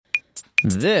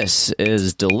This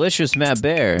is Delicious Matt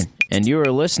Bear, and you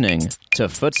are listening to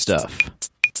Footstuff.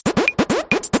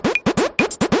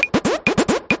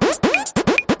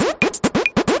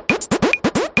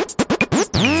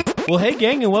 Well, hey,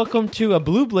 gang, and welcome to a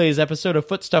Blue Blaze episode of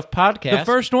Footstuff Podcast. The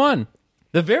first one.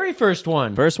 The very first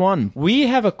one. First one. We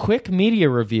have a quick media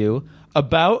review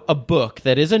about a book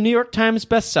that is a New York Times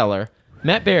bestseller.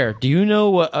 Matt Bear, do you know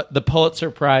what the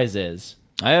Pulitzer Prize is?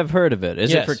 I have heard of it.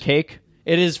 Is Yes. it for cake?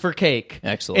 It is for cake.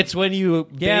 Excellent. It's when you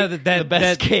bake the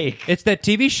best cake. It's that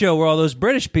TV show where all those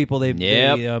British people, they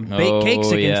bake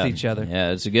cakes against each other. Yeah,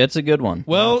 it's a good one.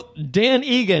 Well, Dan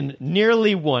Egan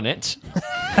nearly won it.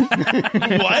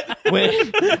 What?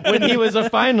 When he was a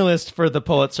finalist for the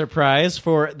Pulitzer Prize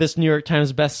for this New York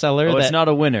Times bestseller. Oh, it's not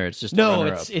a winner. It's just a No,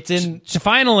 runner-up. it's in It's a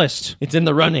finalist. It's in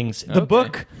the runnings. The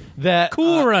book that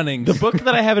Cool runnings. The book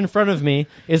that I have in front of me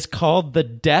is called The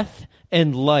Death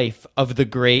and Life of the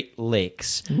Great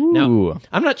Lakes. Now,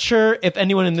 I'm not sure if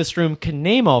anyone in this room can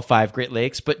name all 5 Great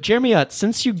Lakes, but Jeremy Utz,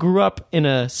 since you grew up in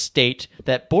a state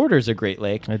that borders a Great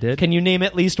Lake, I did. Can you name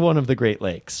at least one of the Great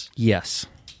Lakes? Yes.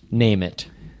 Name it.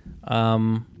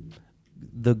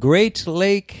 The Great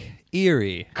Lake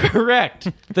Erie. Correct.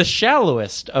 The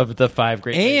shallowest of the 5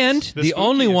 Great And Lakes. the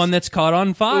only spookiest. one that's caught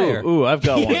on fire. Ooh, I've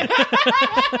got one.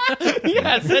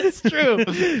 Yes, that's true.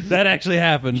 That actually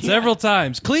happened several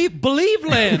times.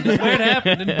 Believeland is where it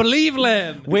happened, in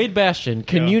Believeland. Wade Bastian,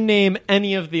 can you name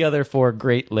any of the other 4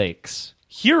 Great Lakes?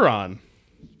 Huron.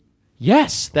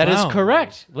 Yes, that is Wow.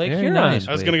 correct. Lake Very Huron. nice.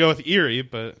 I was going to go with Erie,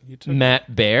 but you took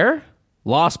Matt Bear?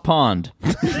 Lost Pond.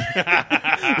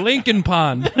 Lincoln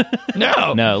Pond.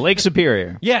 No. No, Lake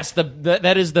Superior. Yes,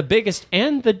 that is the biggest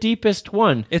and the deepest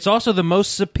one. It's also the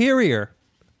most superior.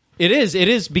 It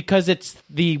is because it's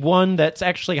the one that's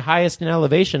actually highest in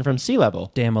elevation from sea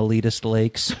level. Damn elitist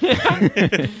lakes.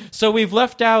 So we've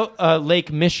left out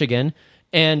Lake Michigan,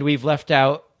 and we've left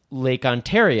out Lake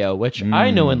Ontario, which I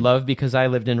know and love because I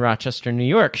lived in Rochester, New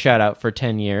York. Shout out for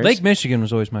 10 years. Lake Michigan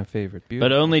was always my favorite. But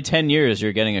Beautiful. only 10 years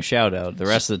you're getting a shout out. The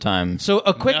rest of the time. So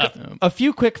a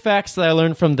few quick facts that I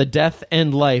learned from The Death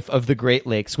and Life of the Great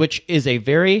Lakes, which is a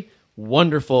very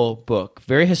wonderful book,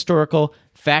 very historical,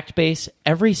 fact-based.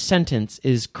 Every sentence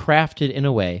is crafted in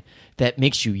a way that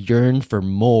makes you yearn for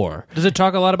more. Does it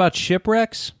talk a lot about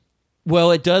shipwrecks?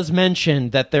 Well, it does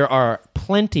mention that there are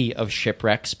plenty of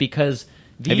shipwrecks because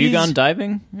Have you gone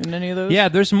diving in any of those? Yeah,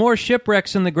 there's more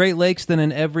shipwrecks in the Great Lakes than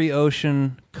in every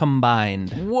ocean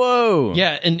combined. Whoa.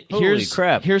 Yeah, and Holy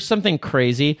crap. here's something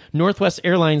crazy. Northwest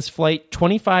Airlines Flight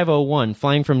 2501,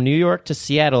 flying from New York to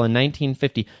Seattle in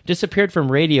 1950, disappeared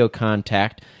from radio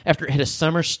contact after it hit a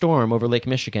summer storm over Lake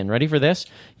Michigan. Ready for this?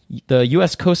 The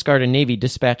U.S. Coast Guard and Navy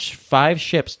dispatched 5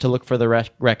 ships to look for the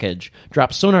wreckage,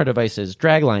 dropped sonar devices,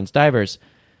 drag lines, divers.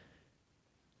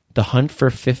 The hunt for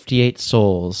 58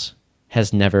 souls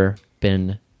has never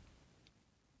been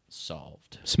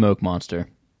solved. Smoke monster.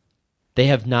 They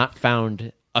have not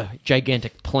found a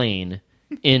gigantic plane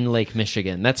in Lake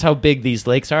Michigan. That's how big these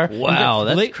lakes are. Wow,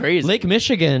 that's crazy. Lake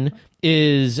Michigan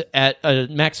is at a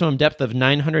maximum depth of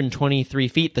 923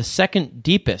 feet, the second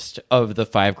deepest of the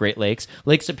 5 Great Lakes.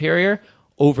 Lake Superior,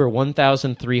 over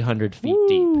 1,300 feet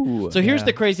deep. So here's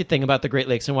the crazy thing about the Great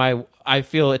Lakes and why I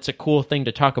feel it's a cool thing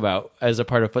to talk about as a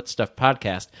part of Footstuff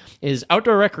Podcast is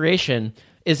outdoor recreation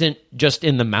isn't just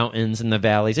in the mountains and the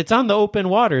valleys. It's on the open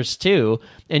waters, too.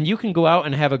 And you can go out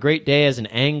and have a great day as an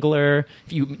angler.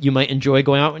 You might enjoy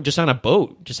going out and just on a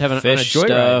boat, just having on a Fish joyride.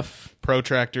 stuff.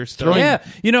 protractor stuff.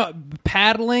 Yeah,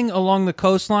 paddling along the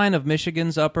coastline of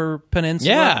Michigan's Upper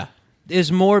Peninsula Yeah.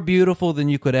 is more beautiful than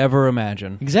you could ever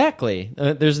imagine. Exactly.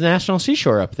 There's a national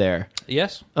seashore up there.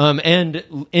 Yes. And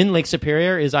in Lake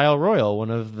Superior is Isle Royal, one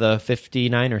of the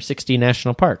 59 or 60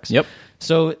 national parks. Yep.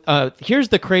 So here's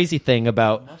the crazy thing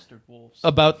about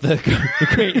the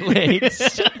Great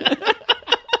Lakes.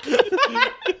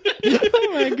 Oh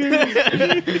my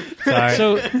goodness! Sorry.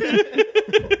 So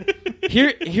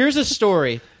here's a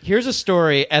story. Here's a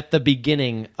story at the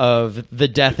beginning of the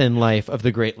death and life of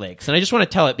the Great Lakes, and I just want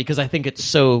to tell it because I think it's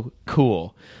so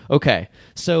cool. Okay,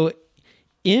 so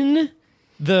in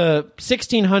the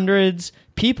 1600s,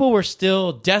 people were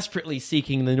still desperately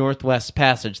seeking the Northwest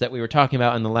Passage that we were talking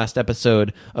about in the last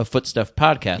episode of Footstuff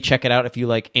Podcast. Check it out if you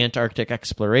like Antarctic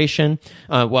exploration.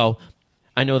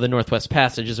 I know the Northwest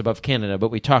Passage is above Canada,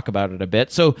 but we talk about it a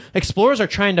bit. So explorers are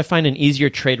trying to find an easier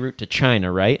trade route to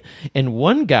China, right? And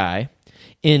one guy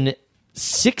in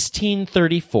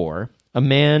 1634, a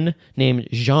man named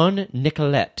Jean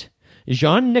Nicolet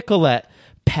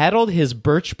paddled his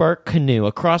birch bark canoe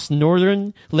across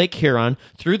northern Lake Huron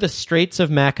through the Straits of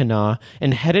Mackinac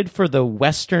and headed for the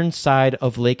western side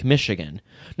of Lake Michigan.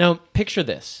 Now, picture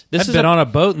this. This I've is been on a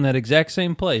boat in that exact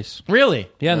same place. Really?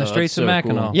 Yeah, in the Oh, Straits that's of so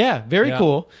Mackinac. cool. Yeah, very Yeah.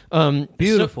 cool.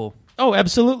 Beautiful. Oh,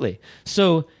 absolutely.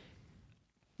 So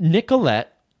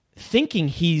Nicolette, thinking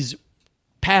he's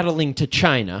paddling to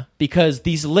China because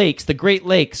these lakes, the Great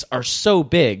Lakes, are so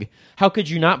big, how could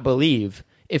you not believe,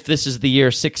 if this is the year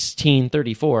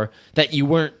 1634, that you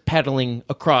weren't paddling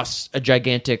across a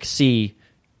gigantic sea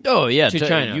Oh yeah, to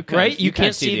China, you right? You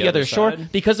can't see the other shore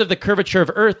side. because of the curvature of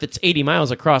Earth. It's 80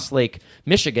 miles across Lake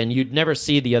Michigan. You'd never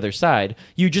see the other side.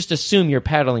 You just assume you're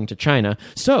paddling to China.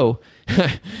 So,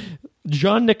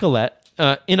 Jean Nicolette,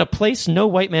 in a place no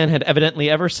white man had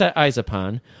evidently ever set eyes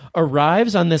upon,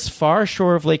 arrives on this far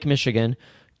shore of Lake Michigan,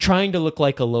 trying to look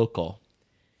like a local.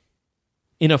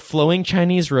 In a flowing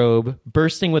Chinese robe,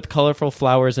 bursting with colorful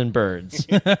flowers and birds.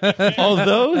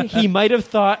 Although he might have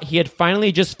thought he had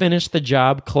finally just finished the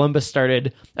job Columbus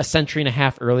started a century and a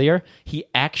half earlier, he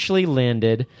actually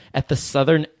landed at the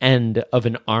southern end of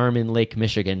an arm in Lake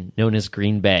Michigan known as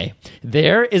Green Bay.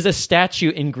 There is a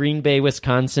statue in Green Bay,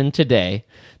 Wisconsin today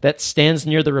that stands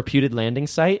near the reputed landing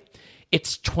site.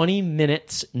 It's 20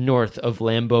 minutes north of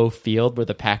Lambeau Field where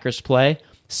the Packers play,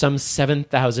 some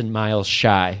 7,000 miles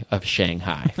shy of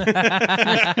Shanghai.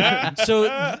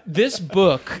 So this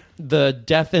book, The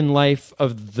Death and Life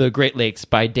of the Great Lakes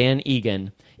by Dan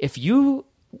Egan, if you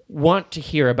want to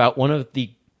hear about one of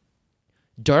the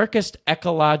darkest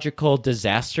ecological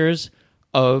disasters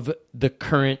of the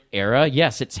current era,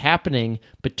 yes, it's happening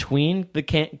between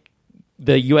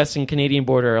the U.S. and Canadian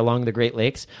border along the Great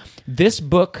Lakes. This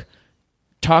book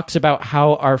talks about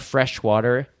how our fresh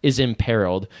water is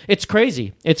imperiled. It's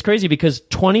crazy. It's crazy because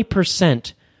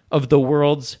 20% of the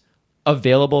world's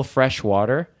available fresh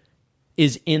water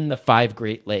is in the 5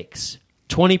 Great Lakes.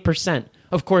 20%.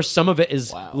 Of course, some of it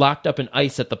is locked up in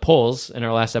ice at the poles. In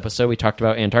our last episode, we talked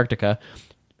about Antarctica.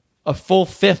 A full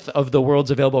fifth of the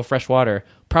world's available fresh water,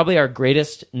 probably our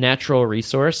greatest natural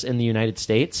resource in the United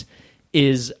States,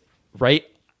 is right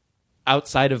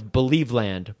outside of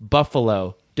Believeland,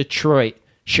 Buffalo, Detroit,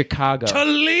 Chicago.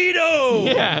 Toledo!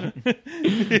 Yeah.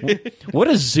 What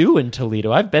a zoo in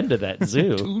Toledo. I've been to that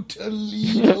zoo.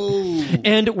 Toledo.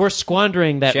 And we're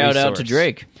squandering that Shout out resource. to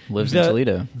Drake. Lives The- in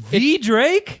Toledo. The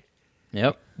Drake?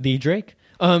 Yep. The Drake.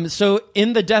 So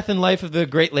in The Death and Life of the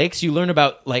Great Lakes, you learn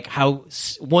about like how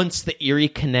once the Erie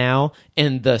Canal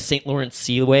and the St. Lawrence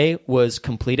Seaway was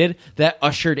completed, that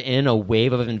ushered in a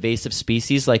wave of invasive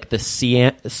species like the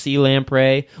sea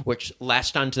lamprey, which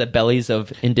lashed onto the bellies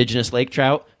of indigenous lake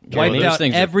trout. Wiped those out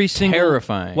things are every single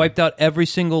terrifying. Wiped out every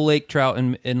single lake trout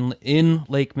in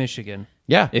Lake Michigan.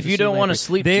 Yeah. If you don't want to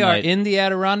sleep They tonight, are in the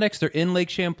Adirondacks. They're in Lake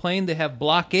Champlain. They have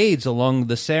blockades along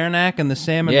the Saranac and the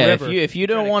Salmon yeah, River. if you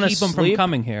don't Trying to want to keep them sleep from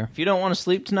coming here. If you don't want to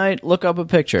sleep tonight, look up a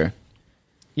picture.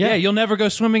 Yeah, you'll never go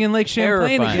swimming in Lake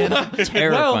Champlain Terrifying. again.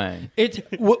 Terrifying.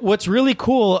 What's really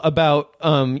cool about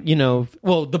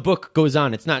the book goes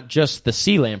on. It's not just the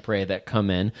sea lamprey that come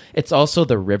in. It's also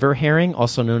the river herring,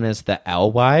 also known as the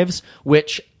alewives,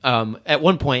 which at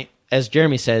one point, as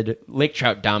Jeremy said, lake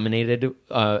trout dominated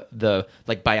the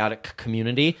biotic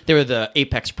community. They were the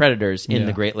apex predators in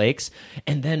the Great Lakes,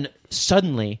 and then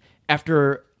suddenly,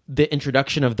 after the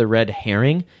introduction of the red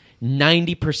herring,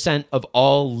 90% of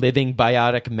all living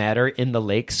biotic matter in the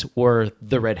lakes were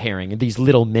the red herring, these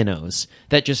little minnows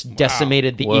that just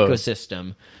decimated the Whoa.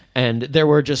 ecosystem. And there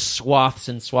were just swaths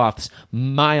and swaths,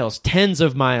 miles, tens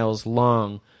of miles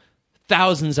long,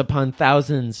 thousands upon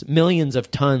thousands, millions of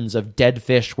tons of dead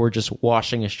fish were just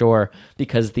washing ashore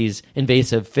because these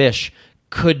invasive fish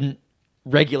couldn't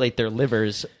regulate their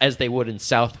livers as they would in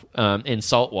salt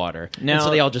water. Now- and so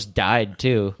they all just died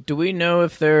too. Do we know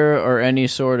if there are any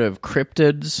sort of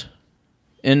cryptids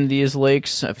in these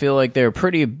lakes? I feel like they're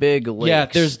pretty big lakes. Yeah,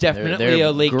 there's definitely They're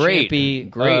a Lake great, Champy,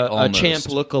 great a almost. Champ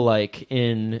lookalike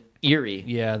in Erie.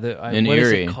 Yeah, In what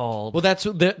is Erie. it called? Well, that's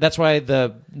why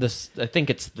I think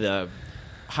it's the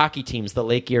hockey teams, the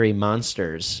Lake Erie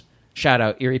Monsters. Shout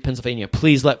out Erie, Pennsylvania.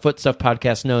 Please let Foot Stuff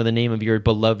Podcast know the name of your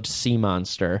beloved sea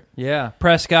monster. Yeah,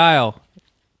 Presque Isle.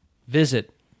 Visit.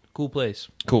 Cool place.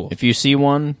 Cool. If you see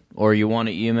one or you want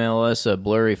to email us a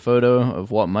blurry photo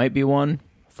of what might be one,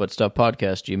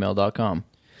 footstuffpodcast@gmail.com.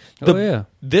 Oh, yeah.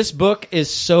 This book is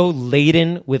so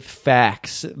laden with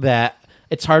facts that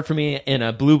it's hard for me in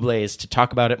a Blue Blaze to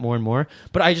talk about it more and more.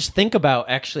 But I just think about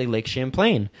actually Lake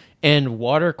Champlain and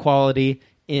water quality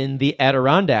in the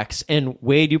Adirondacks. And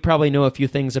Wade, you probably know a few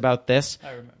things about this. I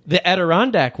remember. The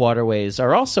Adirondack waterways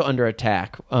are also under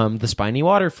attack. The spiny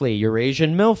water flea,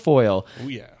 Eurasian milfoil. Oh,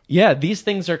 yeah. Yeah, these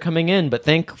things are coming in, but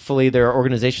thankfully there are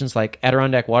organizations like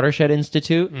Adirondack Watershed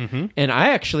Institute, and I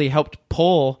actually helped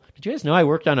pull. Did you guys know I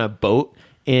worked on a boat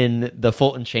in the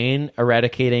Fulton Chain,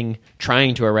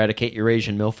 trying to eradicate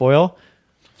Eurasian milfoil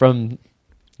from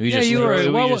You just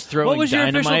throwing what was your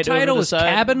official dynamite over title? the Was side?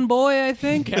 Cabin Boy, I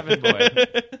think. Cabin Boy.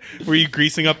 Were you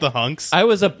greasing up the hunks? I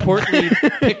was a portly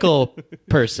pickle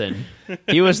person.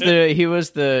 He was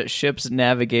the ship's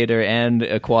navigator and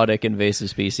aquatic invasive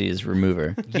species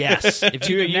remover. Yes, if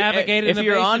you navigate if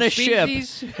you're on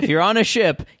a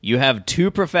ship, you have two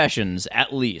professions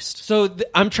at least. So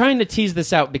I'm trying to tease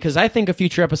this out because I think a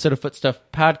future episode of Footstuff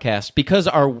Podcast, because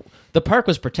the park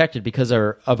was protected because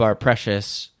of our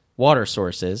precious water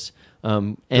sources.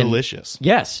 And Delicious.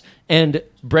 Yes. And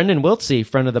Brendan Wiltsey,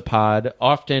 friend of the pod,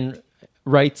 often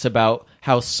writes about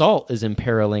how salt is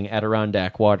imperiling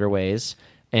Adirondack waterways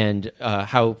and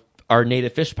how our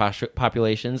native fish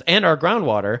populations and our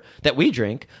groundwater that we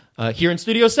drink here in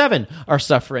Studio 7 are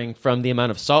suffering from the amount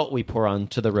of salt we pour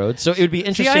onto the road. So it would be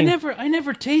interesting. See, I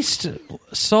never taste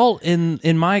salt in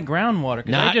my groundwater. 'Cause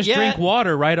I Not just yet. drink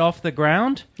water right off the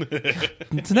ground.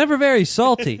 It's never very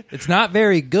salty. It's not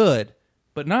very good,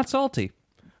 but not salty.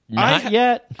 Not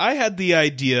yet. I had the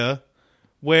idea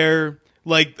where,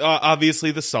 like,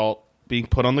 obviously the salt being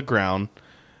put on the ground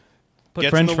Put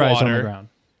gets French in the fries on water, the ground.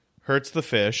 hurts the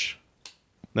fish,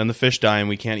 then the fish die and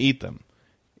we can't eat them.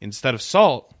 Instead of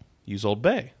salt, use Old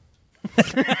Bay.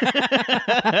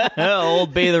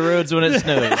 Old Bay the roads when it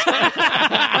snows.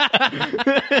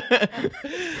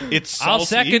 It's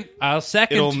salty. I'll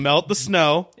second. It'll melt the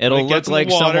snow. It'll When it look gets in the like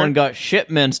water, someone got shit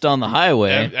minced on the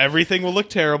highway. Everything will look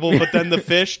terrible, but then the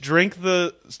fish drink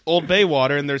the Old Bay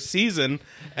water and they're seasoned,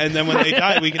 and then when they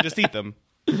die, we can just eat them.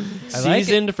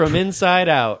 Seasoned from inside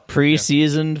out.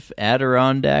 Pre-seasoned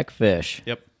Adirondack fish.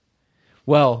 Yep.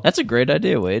 Well, That's a great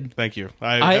idea, Wade. Thank you.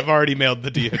 I have already mailed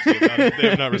the DOT about it. They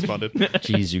have not responded.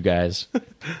 geez, you guys.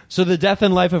 So The Death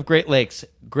and Life of Great Lakes.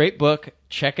 Great book.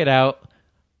 Check it out.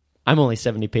 I'm only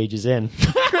 70 pages in.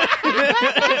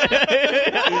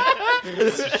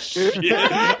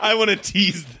 I want to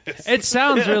tease this. It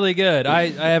sounds really good. I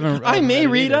haven't. I may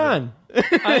haven't read either. on.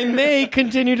 I may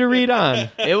continue to read on.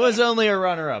 It was only a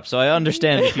runner-up, so I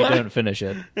understand if you don't finish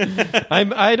it.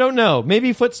 I don't know.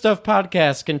 Maybe Footstuff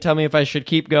Podcast can tell me if I should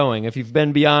keep going. If you've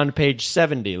been beyond page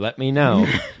 70, let me know.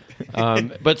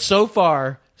 But so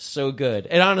far, so good.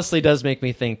 It honestly does make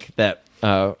me think that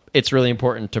it's really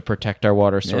important to protect our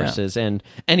water sources, and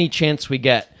any chance we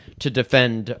get to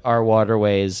defend our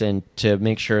waterways and to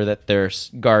make sure that they're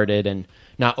guarded and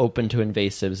not open to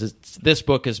invasives. This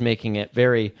book is making it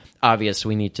very obvious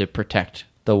we need to protect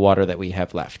the water that we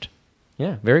have left.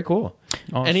 Yeah, very cool.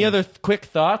 Awesome. Any other quick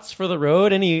thoughts for the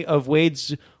road? Any of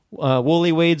Wade's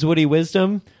Woolly Wade's woody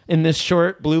wisdom in this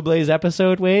short Blue Blaze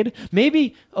episode, Wade?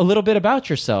 Maybe a little bit about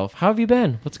yourself. How have you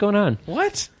been? What's going on?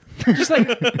 What? Just like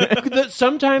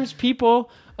sometimes people.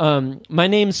 My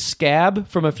name's Scab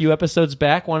from a few episodes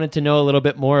back. Wanted to know a little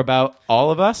bit more about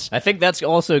all of us. I think that's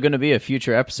also going to be a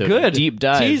future episode. Good. A deep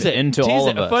dive Tease it. into Tease all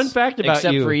it. of A us. fun fact about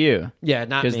except you. for you. Yeah,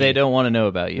 not Because me. they don't want to know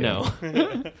about you. No.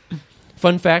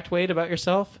 Fun fact, Wade, about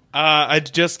yourself? I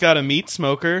just got a meat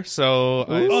smoker, so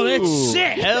Oh, I that's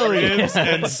sick. Hell yeah. ribs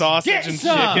and sausage Get and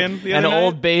some. chicken. The An other night.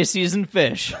 Old Bay seasoned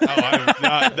fish.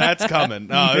 That's coming.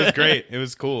 No, it was great. It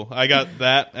was cool. I got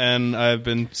that, and I've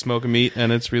been smoking meat,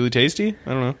 and it's really tasty. I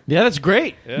don't know. Yeah, that's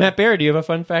great. Matt Bear, do you have a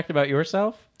fun fact about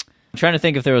yourself? I'm trying to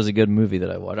think if there was a good movie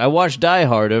that I watched. I watched Die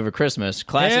Hard over Christmas.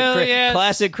 Hell yes.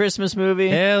 Classic Christmas movie.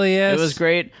 Hell yes. It was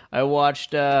great. I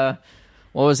watched,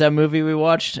 what was that movie we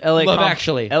watched? Love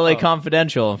Actually. L.A.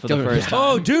 Confidential for the first time.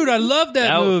 Oh, dude, I love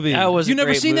that movie. That was you a never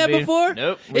great seen that movie. before?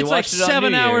 Nope. We It's like watched it on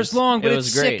 7 New hours Year's. long, but It it's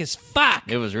was great. sick as fuck.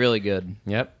 It was really good.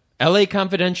 Yep. L.A.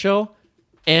 Confidential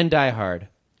and Die Hard.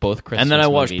 Both Christmas And then I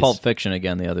watched movies. Pulp Fiction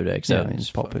again the other day. Yeah, That was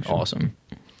Pulp Fiction. awesome.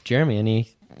 Jeremy, any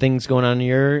things going on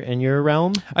in your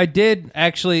realm? I did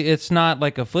actually. It's not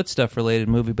like a footstuff related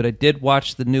movie, but I did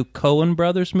watch the new Coen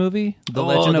Brothers movie, The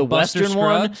Legend the of Buster Western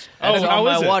one? Scruggs. That's how on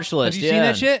my is it? watch list. Have you seen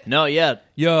that shit? No, yet.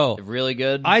 Yo, Really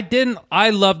good. I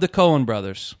love the Coen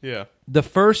Brothers. Yeah. The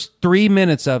first 3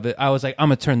 minutes of it, I was like, I'm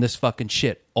gonna turn this fucking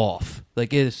shit off. Like,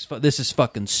 this is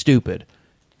fucking stupid.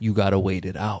 You gotta wait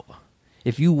it out.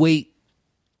 If you wait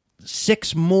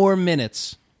 6 more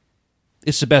minutes,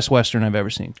 it's the best Western I've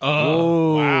ever seen.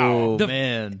 Oh, wow. The-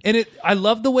 Man. And I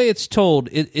love the way it's told.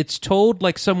 It's told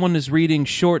like someone is reading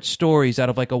short stories out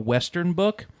of like a Western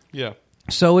book. Yeah.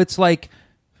 So it's like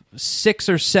 6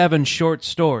 or 7 short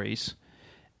stories.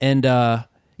 And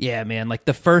yeah, man, like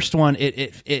the first one,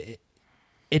 it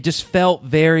it just felt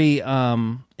very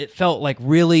it felt like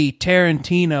really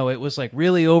Tarantino. It was like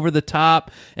really over the top,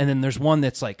 and then there's one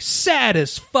that's like sad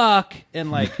as fuck,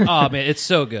 and like oh man, it's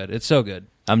so good. It's so good.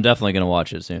 I'm definitely gonna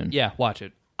watch it soon. Yeah, watch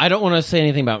it. I don't want to say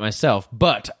anything about myself,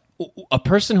 but a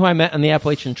person who I met on the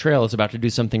Appalachian Trail is about to do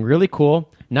something really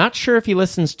cool. Not sure if he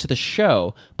listens to the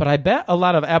show, but I bet a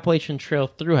lot of Appalachian Trail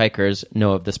thru hikers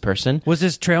know of this person. Was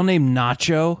his trail name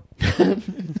Nacho?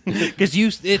 Because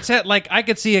it's at, like I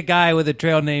could see a guy with a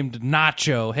trail named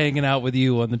Nacho hanging out with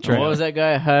you on the trail. What was that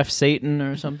guy? Half Satan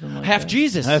or something like Half that?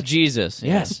 Jesus. Half Jesus.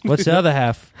 Yes. What's the other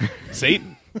half?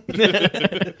 Satan.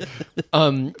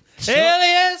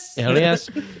 Elias.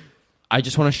 I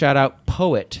just want to shout out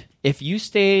Poet. If you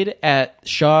stayed at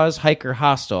Shaw's Hiker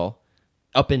Hostel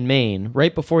up in Maine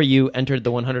right before you entered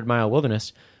the 100-mile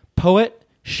wilderness, Poet,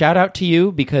 shout out to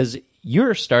you because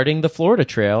you're starting the Florida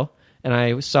Trail. And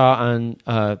I saw on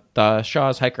the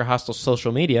Shaw's Hiker Hostel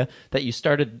social media that you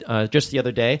started just the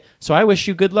other day. So I wish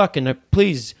you good luck, and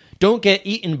please don't get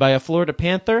eaten by a Florida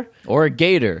panther. Or a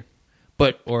gator.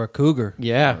 But Or a cougar.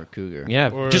 yeah, Or a cougar. yeah,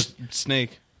 Or just a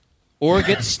snake. or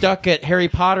get stuck at Harry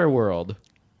Potter World.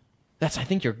 I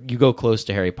think you go close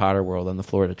to Harry Potter World on the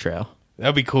Florida Trail.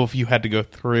 That'd be cool if you had to go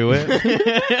through it.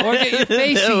 Or get your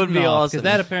face That would eaten be off, awesome. because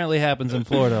that apparently happens in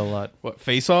Florida a lot. What,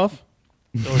 Face Off?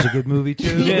 That was a good movie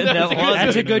too.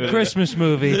 That's a good Christmas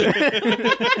movie.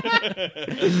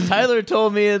 Tyler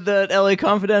told me that LA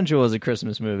Confidential was a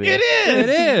Christmas movie. It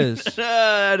is.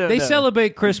 I don't They know.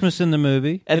 celebrate Christmas in the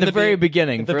movie. At the very be-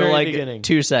 beginning at the for very like beginning.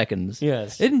 2 seconds.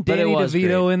 Yes, Isn't But it Danny was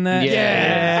DeVito great. in that? Yeah.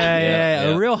 Yeah. Yeah.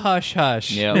 A real hush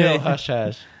hush. Yeah. real hush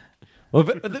hush. Well,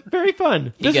 very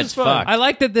fun. He This gets is fun. fucked. I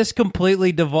like that this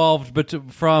completely devolved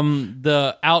from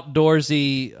the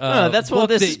outdoorsy that's what book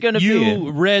this that is gonna you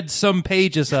be. read some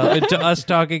pages of into us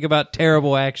talking about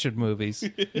terrible action movies.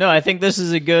 No, I think this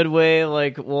is a good way.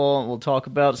 Like, we'll talk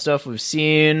about stuff we've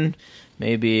seen.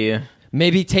 Maybe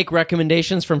Maybe take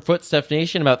recommendations from Footstuff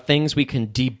Nation about things we can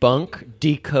debunk,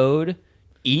 decode,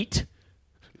 eat.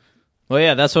 Well,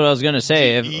 yeah, that's what I was going to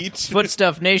say. Eat.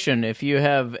 Footstuff Nation, if you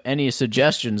have any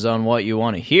suggestions on what you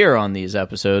want to hear on these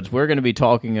episodes, we're going to be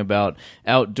talking about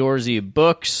outdoorsy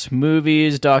books,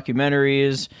 movies,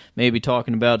 documentaries, maybe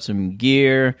talking about some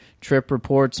gear, trip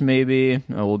reports maybe.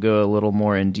 We'll go a little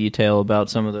more in detail about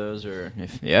some of those, or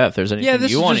if there's anything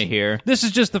you want to hear. This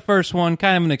is just the first one,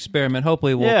 kind of an experiment.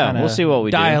 Hopefully we'll We'll see what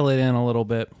we do. dial it in a little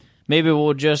bit. Maybe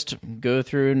we'll just go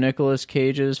through Nicolas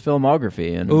Cage's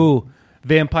filmography. And Ooh,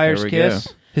 Vampire's There we Kiss,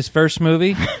 go. his first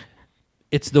movie.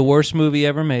 It's the worst movie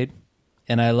ever made,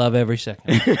 and I love every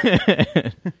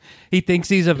second. He thinks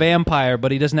he's a vampire,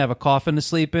 but he doesn't have a coffin to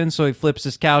sleep in, so he flips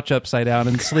his couch upside down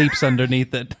and sleeps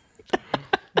underneath it.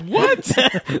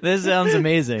 This sounds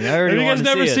amazing. I already Have you guys want to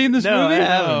never see it. seen this No, movie? I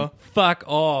haven't. Fuck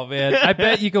all, man. I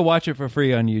bet you could watch it for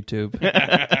free on YouTube.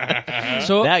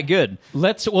 So That good.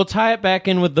 we'll tie it back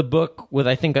in with the book with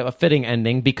I think a fitting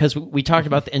ending because we talked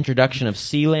about the introduction of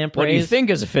sea lampreys. What do you think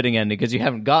is a fitting ending? Because you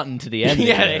haven't gotten to the ending.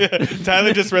 Yeah.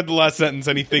 Tyler just read the last sentence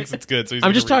and he thinks it's good. So he's I'm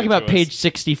gonna just read talking it about to us. page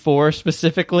 64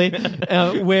 specifically,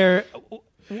 where.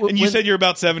 And you said you're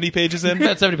about 70 pages in?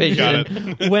 About 70 pages Got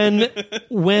in.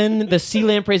 When the sea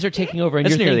lampreys are taking over and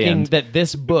That's you're near the thinking end. that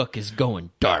this book is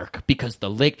going dark because the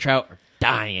lake trout are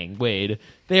dying, Wade.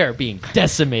 They are being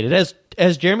decimated.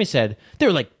 As Jeremy said,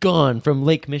 they're like gone from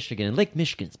Lake Michigan, and Lake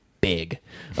Michigan's big.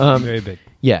 Very big.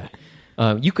 Yeah.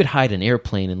 You could hide an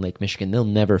airplane in Lake Michigan. They'll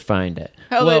never find it.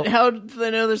 How do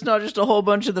they know there's not just a whole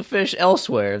bunch of the fish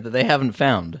elsewhere that they haven't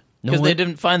found? Because No they one-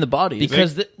 didn't find the bodies.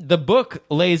 Because the book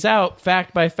lays out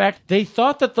fact by fact. They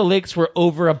thought that the lakes were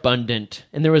overabundant,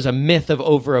 and there was a myth of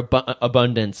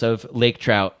overabundance of lake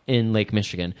trout in Lake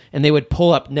Michigan. And they would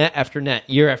pull up net after net,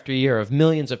 year after year, of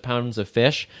millions of pounds of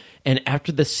fish. And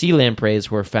after the sea lampreys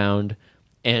were found,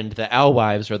 and the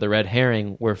alewives or the red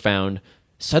herring were found,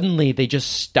 suddenly they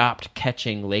just stopped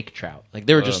catching lake trout. Like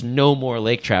there were just no more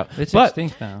lake trout. It's But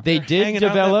extinct now. they did hanging out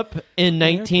develop in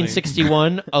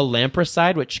 1961 a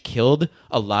lampricide which killed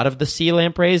a lot of the sea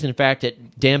lampreys. In fact,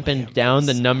 it dampened down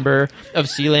the number of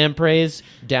sea lampreys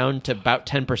down to about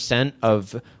 10%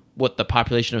 of what the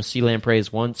population of sea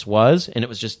lampreys once was, and it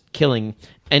was just killing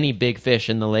any big fish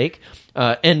in the lake.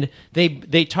 And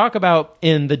they talk about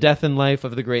in The Death and Life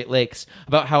of the Great Lakes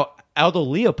about how Aldo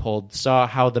Leopold saw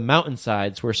how the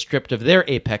mountainsides were stripped of their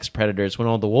apex predators when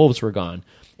all the wolves were gone.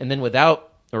 And then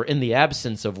without, or in the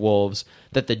absence of wolves,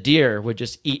 that the deer would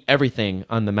just eat everything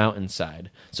on the mountainside.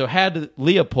 So had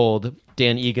Leopold,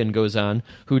 Dan Egan goes on,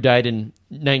 who died in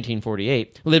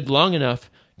 1948, lived long enough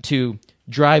to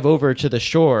drive over to the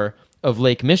shore of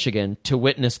Lake Michigan to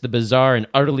witness the bizarre and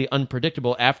utterly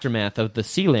unpredictable aftermath of the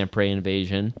sea lamprey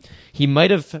invasion, he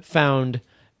might have found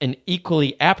an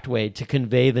equally apt way to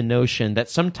convey the notion that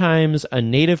sometimes a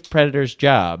native predator's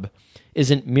job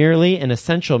isn't merely an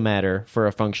essential matter for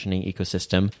a functioning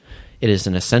ecosystem, it is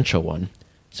an essential one.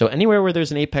 So anywhere where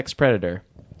there's an apex predator,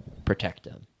 protect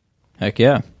them. Heck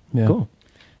yeah. Yeah. Cool.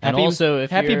 And Happy, also,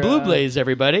 if happy you're, Blue Blaze,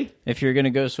 everybody. If you're going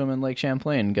to go swim in Lake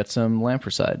Champlain, get some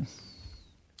lampricide.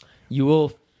 You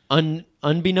will,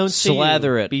 unbeknownst to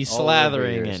Slather you, it be all over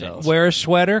slathering in yourself. it. Wear a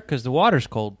sweater because the water's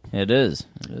cold. It is.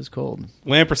 It is cold.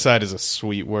 Lampricide is a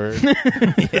sweet word.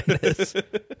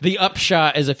 The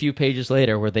upshot is a few pages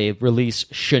later where they release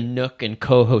Chinook and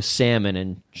Coho salmon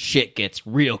and shit gets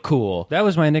real cool. That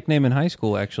was my nickname in high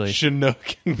school, actually.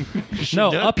 Chinook.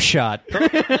 No, Upshot.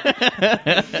 Good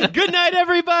night,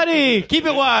 everybody. Keep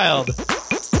it wild.